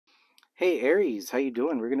Hey Aries, how you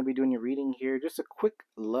doing? We're going to be doing your reading here. Just a quick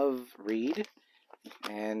love read,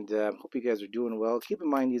 and hope you guys are doing well. Keep in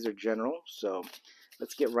mind these are general, so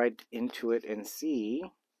let's get right into it and see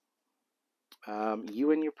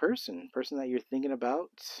you and your person that you're thinking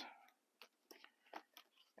about,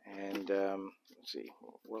 and let's see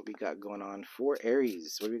what we got going on for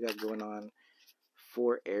Aries. What do we got going on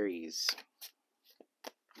for Aries?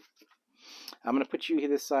 I'm going to put you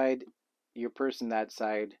this side, your person that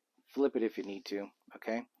side. Flip it if you need to.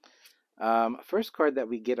 Okay. First card that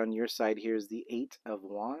we get on your side here is the Eight of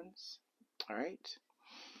Wands. All right.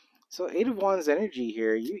 So Eight of Wands energy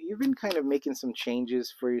here. You've been kind of making some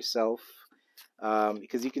changes for yourself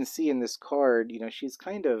because you can see in this card, she's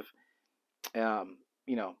kind of,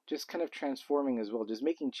 just kind of transforming as well, just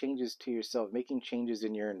making changes to yourself, making changes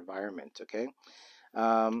in your environment. Okay.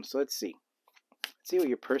 So let's see. Let's see what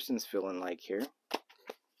your person's feeling like here.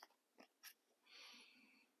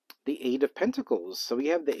 The Eight of Pentacles. So we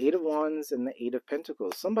have the Eight of Wands and the Eight of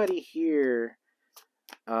Pentacles. Somebody here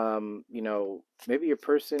maybe your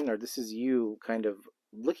person or this is you kind of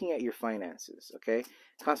looking at your finances, okay?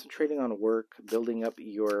 Concentrating on work, building up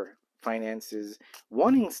your finances,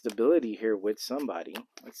 wanting stability here with somebody.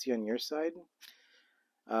 Let's see on your side.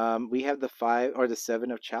 We have the five or the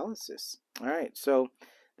Seven of Chalices. All right, so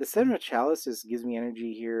the Seven of Chalices gives me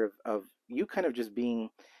energy here of you kind of just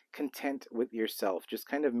being content with yourself, just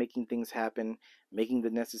kind of making things happen, making the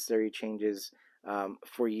necessary changes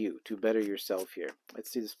for you to better yourself here.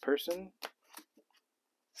 Let's see this person.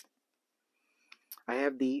 I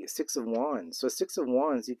have the Six of Wands. So Six of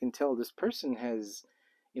Wands, you can tell this person has,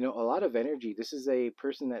 a lot of energy. This is a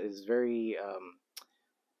person that is very,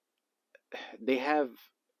 they have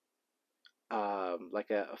like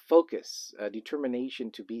a focus, a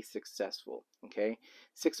determination to be successful. Okay,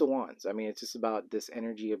 Six of Wands. I mean, it's just about this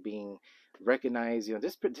energy of being recognized.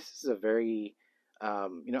 This is a very,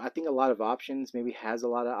 I think a lot of options. Maybe has a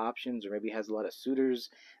lot of options, or maybe has a lot of suitors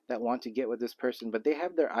that want to get with this person, but they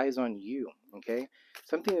have their eyes on you. Okay,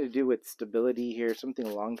 something to do with stability here, something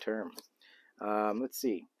long term. Let's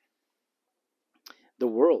see the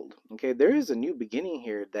World. Okay, there is a new beginning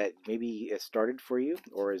here that maybe has started for you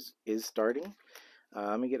or is starting.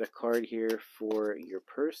 Let me get a card here for your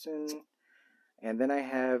person. And then I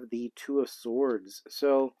have the Two of Swords.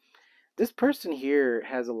 So this person here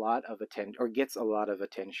has a lot of attention or gets a lot of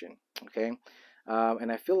attention. Okay.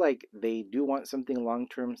 And I feel like they do want something long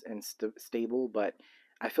term and stable, but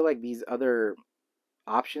I feel like these other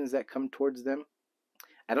options that come towards them,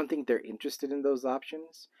 I don't think they're interested in those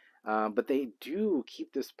options. But they do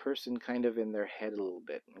keep this person kind of in their head a little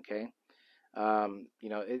bit. Okay.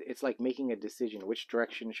 It's like making a decision, which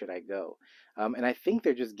direction should I go? And I think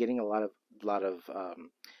they're just getting a lot of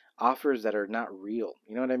offers that are not real.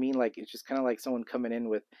 You know what I mean? Like it's just kind of like someone coming in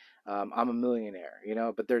with I'm a millionaire,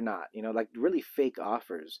 but they're not, like really fake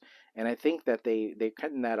offers. And I think that they're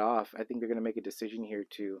cutting that off. I think they're going to make a decision here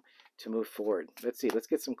to move forward. Let's see, let's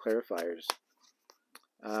get some clarifiers.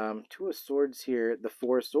 Two of Swords here, the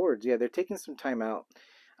Four of Swords. Yeah, they're taking some time out.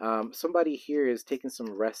 Somebody here is taking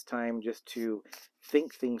some rest time just to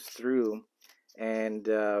think things through and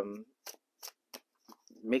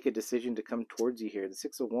make a decision to come towards you here. The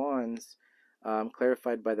Six of Wands,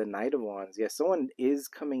 clarified by the Knight of Wands. Yeah, someone is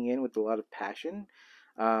coming in with a lot of passion,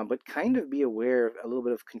 but kind of be aware of a little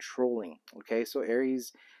bit of controlling. Okay, so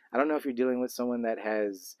Aries, I don't know if you're dealing with someone that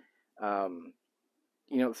has um,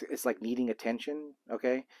 it's like needing attention.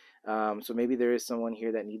 Okay, so maybe there is someone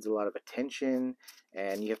here that needs a lot of attention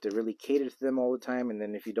and you have to really cater to them all the time, and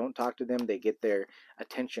then if you don't talk to them they get their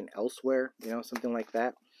attention elsewhere, something like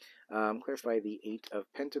that. Clarify the Eight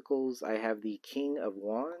of Pentacles. I have the King of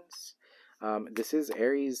Wands. This is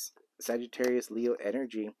Aries, Sagittarius, Leo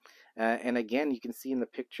energy, and again you can see in the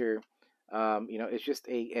picture, it's just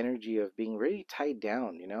a energy of being really tied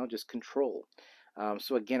down, just control.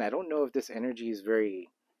 So again, I don't know if this energy is very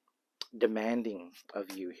demanding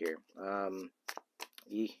of you here.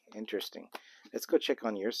 Interesting. Let's go check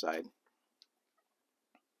on your side.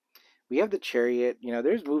 We have the Chariot.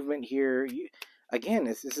 There's movement here. Again,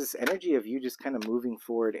 this is energy of you just kind of moving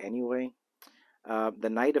forward anyway. The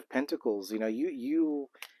Knight of Pentacles. You're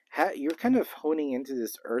kind of honing into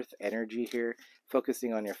this Earth energy here,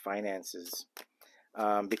 focusing on your finances.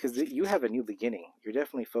 Because you have a new beginning. You're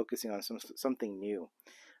definitely focusing on something new.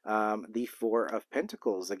 The Four of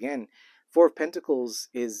Pentacles. Again, Four of Pentacles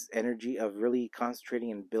is energy of really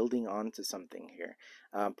concentrating and building onto something here.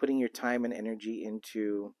 Putting your time and energy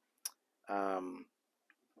into um,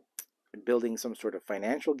 building some sort of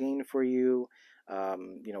financial gain for you.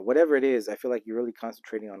 Whatever it is, I feel like you're really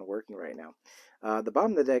concentrating on working right now. The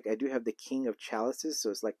bottom of the deck, I do have the King of Chalices, so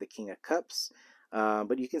it's like the King of Cups.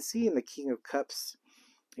 But you can see in the King of Cups,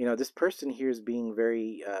 this person here is being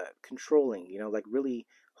very controlling, like really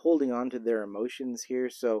holding on to their emotions here.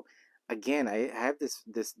 So again, I have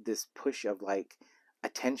this push of like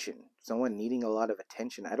attention, someone needing a lot of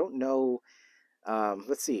attention. I don't know.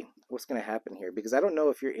 Let's see what's going to happen here, because I don't know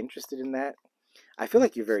if you're interested in that. I feel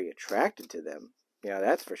like you're very attracted to them.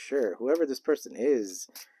 That's for sure. Whoever this person is,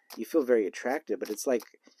 you feel very attracted, but it's like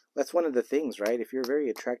that's one of the things, right? If you're very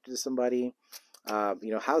attracted to somebody,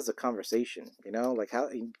 how's the conversation? Like how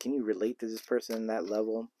can you relate to this person in that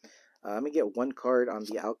level? Let me get one card on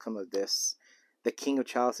the outcome of this. The King of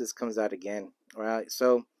Chalices comes out again. All right.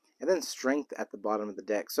 So, and then Strength at the bottom of the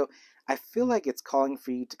deck. So I feel like it's calling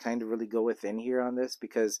for you to kind of really go within here on this,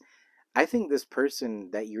 because I think this person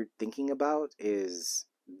that you're thinking about is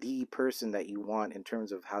the person that you want in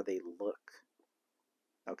terms of how they look.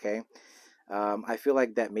 Okay. I feel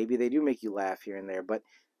like that maybe they do make you laugh here and there, but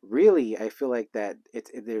really, I feel like that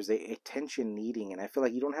there's a attention needing, and I feel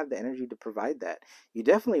like you don't have the energy to provide that. You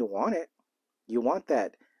definitely want it. You want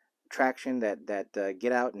that traction, that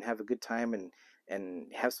get out and have a good time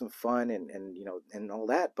and have some fun and all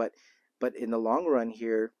that. But in the long run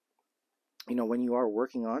here, when you are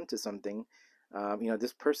working on to something,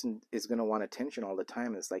 this person is going to want attention all the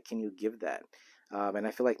time. It's like, can you give that? And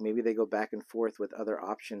I feel like maybe they go back and forth with other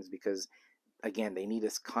options because, again, they need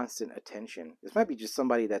this constant attention. This might be just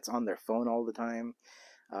somebody that's on their phone all the time,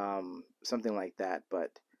 something like that.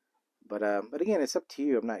 But again, it's up to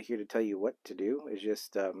you. I'm not here to tell you what to do. It's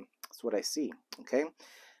just it's what I see. Okay.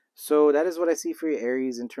 So that is what I see for you,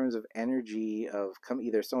 Aries, in terms of energy of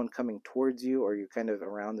either someone coming towards you or you're kind of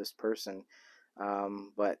around this person.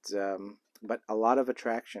 But a lot of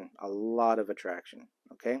attraction, a lot of attraction.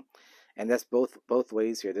 Okay, and that's both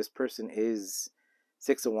ways here. This person is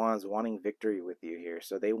Six of Wands wanting victory with you here,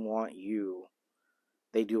 so they want you.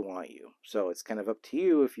 They do want you. So it's kind of up to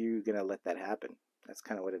you if you're gonna let that happen. That's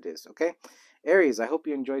kind of what it is. Okay, Aries. I hope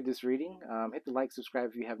you enjoyed this reading. Hit the like, subscribe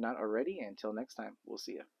if you have not already. And until next time, we'll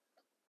see you.